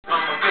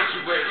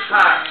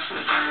hot.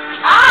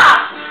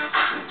 Ah!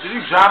 Did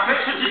you drop it?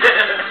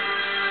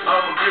 Yeah.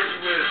 I'ma get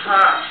you when it's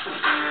hot.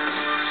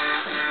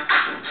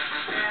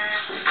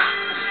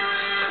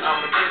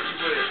 I'ma get you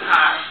when it's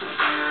hot.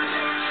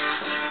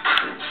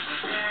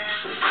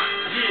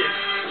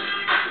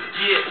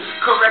 Yeah,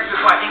 corrected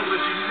by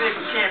English, you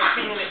niggas can't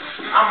feel it.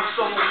 I'm a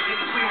solo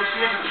English,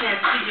 niggas can't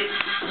see it.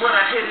 When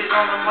I hit it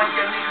on the mic,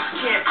 your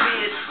niggas can't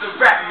be it. The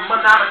rap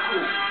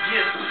monodical,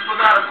 yes,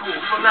 fanatical,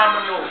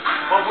 phenomenal.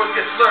 My work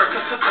is slurred,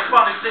 cause the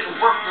phonics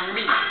didn't work for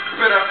me.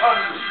 Better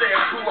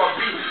understand who I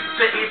be.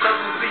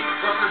 J-A-W-B,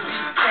 reppin'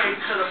 BK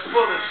to the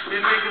fullest.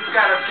 The niggas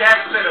got a gas,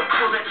 better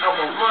pull it.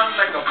 I'ma run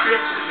like a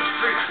bitch in the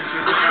street.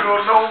 If you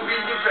don't know me,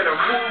 you better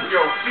move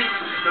your feet.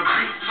 The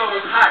beat's so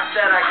hot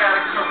that I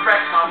gotta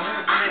correct my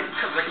movement,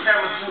 cause the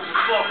camera's moving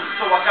slow.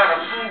 So I gotta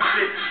prove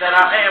it that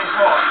I am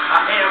hard, I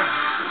am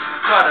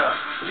gutter.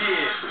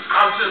 Yeah,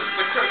 I'm just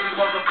a crazy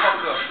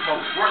motherfucker. My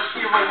worst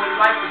hero in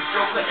life is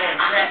Joker and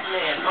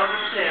Batman.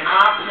 Understand,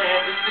 my plan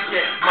is to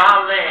get my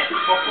land,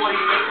 my 40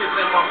 acres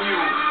and my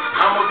mule.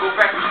 I'ma go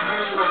back to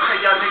school, don't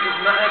tell y'all niggas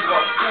nothing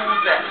but fools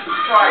that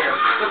prior.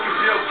 Look at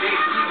Bill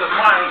Gates, he's a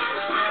mind.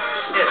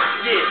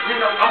 Yeah, you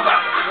know I'm about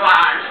to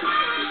fly.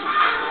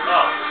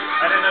 Oh,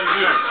 I didn't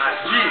understand.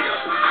 Yeah.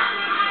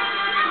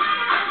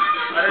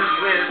 This is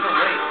weird, it's so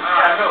late.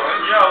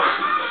 Yo,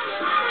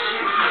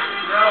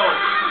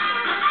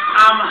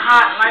 I'm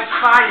hot like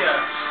fire,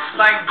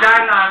 like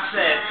Dylon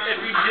said.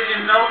 If you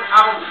didn't know, I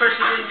will push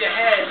it in your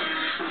head.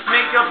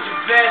 Make up your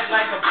bed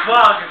like a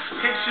bug,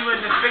 hit you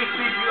in the face,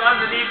 leave you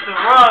underneath the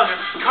rug.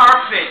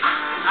 Carpet,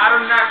 I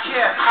do not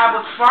care, I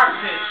will spark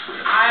this.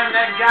 I am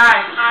that guy,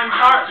 I'm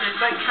heartless,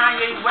 like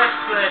Kanye West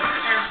said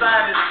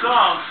inside his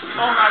song.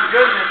 Oh my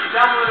goodness,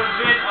 that would have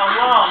been a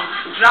long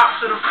drop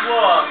to the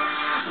floor.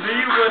 Then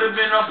you would have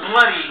been a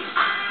bloody.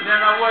 Then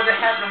I would have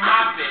had to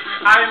mop it.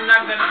 I am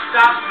not gonna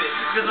stop it,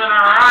 cause when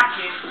I rock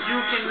it, you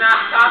cannot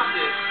stop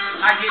this.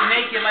 I get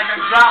naked like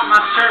I drop my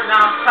shirt, now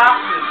I'm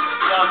topless.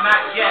 Well,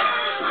 not yet,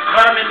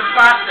 but I'm in the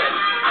process.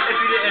 If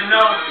you didn't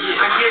know,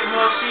 I get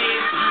more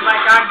cheese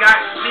like I got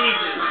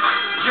cheeses.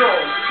 Yo,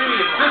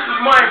 this is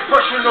my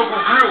impression of a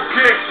real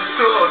gangster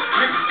thug.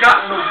 Niggas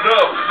got no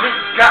love,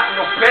 niggas got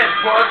no bed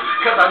bugs,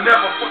 cause I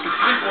never fucking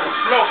sleep on the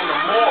floor in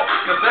the mall.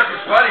 Cause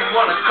everybody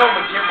wanna come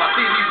and get my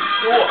CDs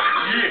store.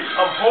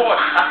 Yeah, I'm bored,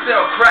 I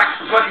sell crack,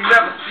 but you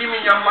never see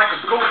me. I'm like a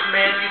ghost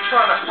man, you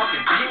tryna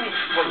fucking beat me.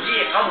 But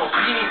yeah, I'm a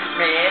beanie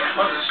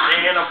man.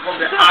 Understand, I'm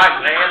from the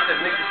islands that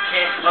niggas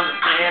can't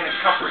understand and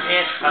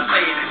comprehend. I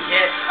say it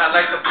again, I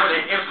like to put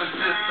an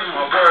emphasis to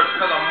my words,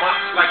 cause I'm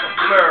like a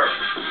blur.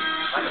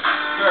 Like a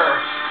girl.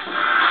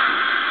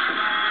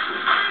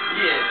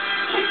 Yeah.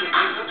 Kick it,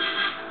 nigga.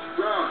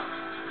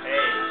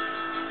 Hey.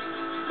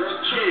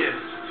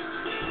 Cheers.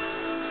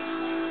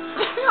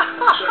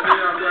 Check me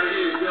out right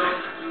here, yo.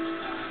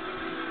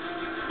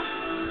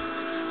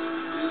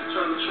 Just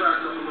turn the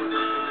track up a little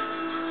bit.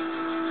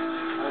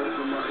 All up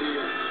in my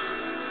ear.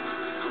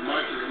 The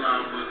mic is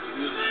loud, but the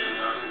music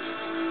is loud.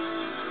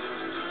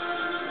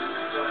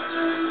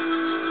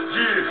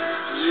 Yeah.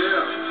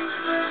 Yeah.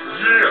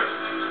 Yeah.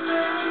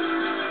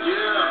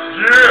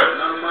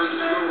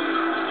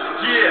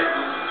 Yeah.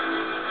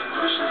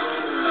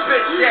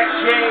 Spit that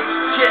game,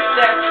 get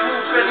that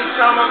truth.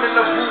 Anytime I'm in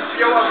the booth,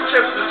 yo, I'm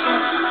kept the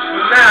truth.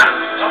 But now,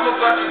 I'm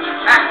about to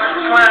act like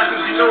a clown,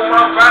 cause you know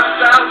my rap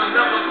style will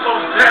never slow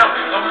down.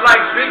 I'm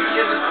like Biggie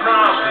in his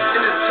prime,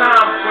 in his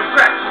time when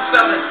crack was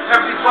selling.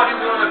 Everybody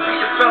wanna be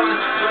a felon,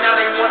 but now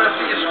they wanna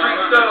be a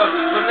street thug.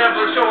 But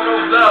never show no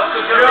love,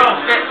 cause you don't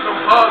get no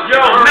hugs.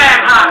 Yo, mad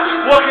hot,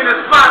 walking the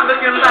spot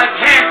looking like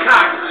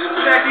Hancock.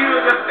 Smack you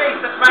in the face,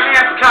 that's my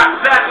hands cocked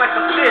back like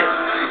a fist.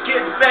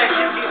 Get back,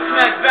 you get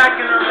smacked back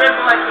in the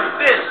river like a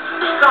fish.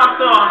 Stomped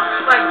on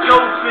like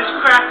goldfish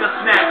cracker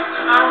snack.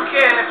 I don't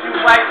care if you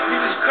white, you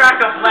just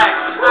cracker black.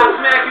 I'll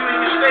smack you in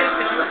your face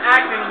if you're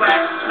acting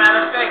whack.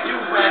 Matter of fact, you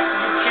whack, so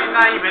you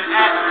cannot even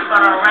act,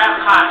 but I rap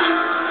hot.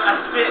 I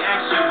spit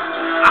at you,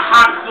 I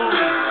hot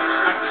fully.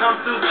 I come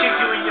through, kick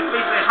you in your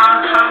face like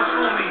Hong Kong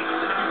Fooey.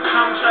 If you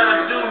come try to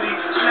do me,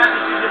 snap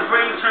it till your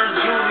brain turns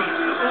Julie.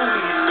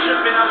 Ooey,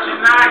 tripping out your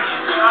noggin.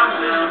 I'm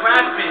just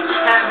rapping,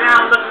 hat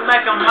down looking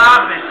like I'm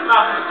mobbing.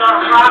 About to start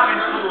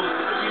robbing fools.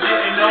 If you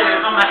didn't know,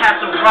 I'ma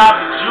have to rob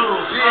the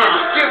jewels.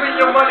 Give me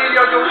your money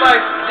or your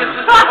life, this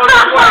is on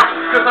your wife.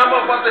 Cause I'm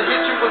about to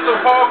hit you with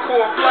some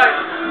hardcore flight.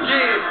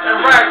 Yeah,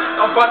 and right,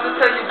 I'm about to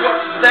tell you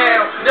what's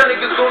down. Y'all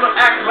niggas gonna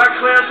act like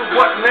clowns, so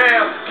what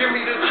now? Give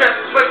me the chest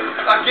plate,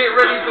 I get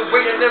ready to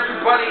wait, and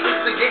everybody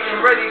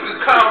instigating, ready to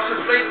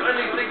contemplate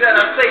anything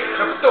that I say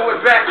and throw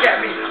it back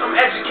at me. I'm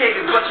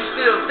educated, but you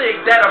still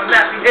think that I'm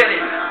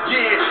nappy-headed.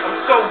 Yeah, I'm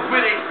so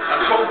with it, I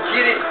go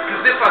get it,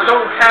 cause if I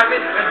don't have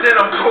it, and then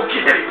I'm go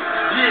get it.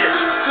 Yeah,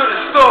 to the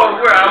store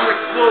where I'm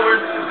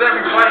exploring, cause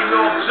everybody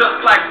know I'm just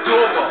like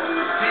Dora,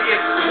 the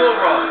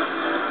explorer.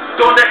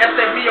 Don't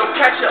underestimate me or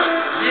catch up.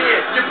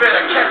 Yeah, you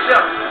better catch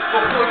up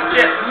before you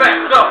get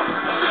smacked up.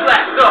 I'm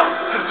slacked up,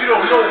 cause you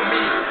don't know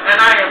me,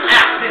 and I am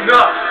acting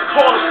up.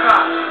 Call the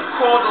cops,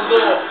 call the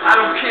law. I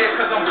don't care,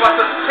 cause I'm about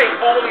to take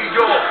all of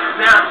y'all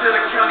down to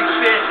the county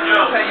fair.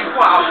 Tell you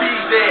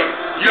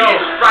Yo,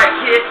 right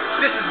here,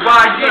 this is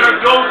my year.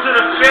 Gonna go to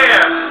the fair,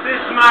 this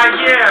is my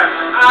year.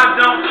 I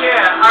don't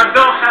care, I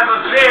don't have a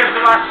beard. Do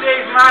I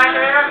shave my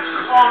hair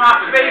on my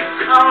face?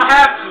 I don't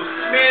have to.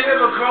 Man, it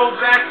will grow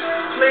back,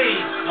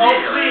 please. Oh,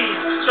 please,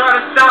 try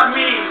to stop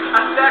me. I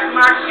stack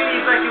my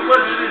cheese like it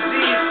was a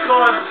disease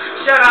called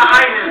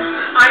cheddar-itis.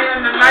 I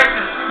am the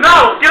nicest.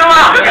 No, get him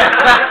out! Yeah.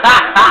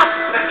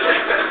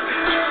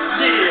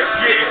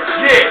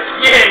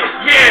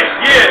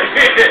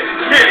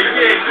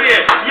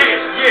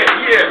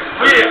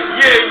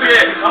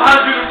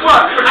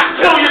 101. I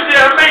kill your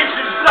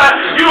damnation, son.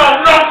 You don't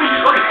know me.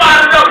 I'm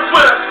fired up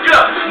with a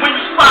gun. When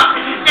you spot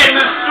me in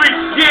the street,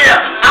 yeah,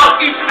 I'll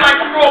eat you like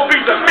a raw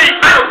piece of meat.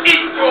 I don't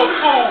eat raw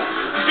food.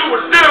 You a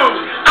dude.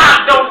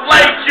 I don't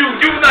like you.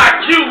 You not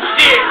cute.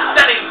 Yeah,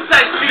 that ain't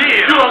sexy.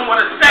 Yeah. You don't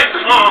wanna sex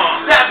me.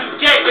 That be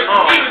gay if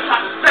you even try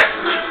to sex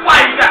me.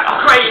 Why you got a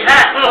gray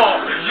hat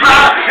on?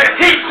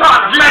 He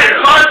trying to make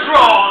my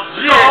drawers.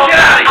 Yeah, get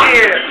out of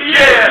here.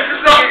 Yeah,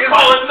 don't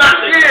call it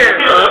nothing.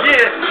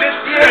 This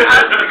year I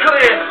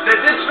declare that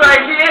this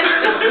right here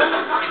is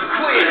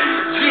clear.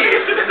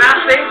 Yeah, and I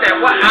say that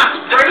what I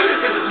spray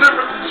is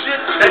lyrical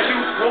shit that you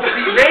won't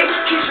be made.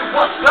 Keisha,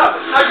 what's up?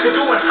 How you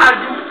doing? How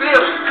you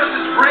feel? Cause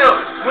it's real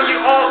when you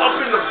all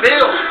up in the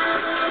bill.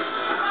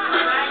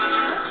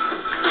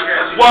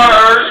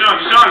 Word,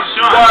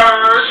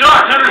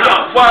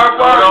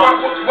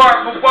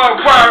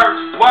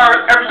 word,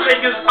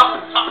 everything is up,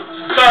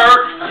 sir.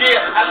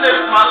 Yeah, I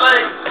lift my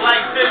leg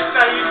like this,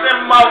 now you in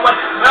my way.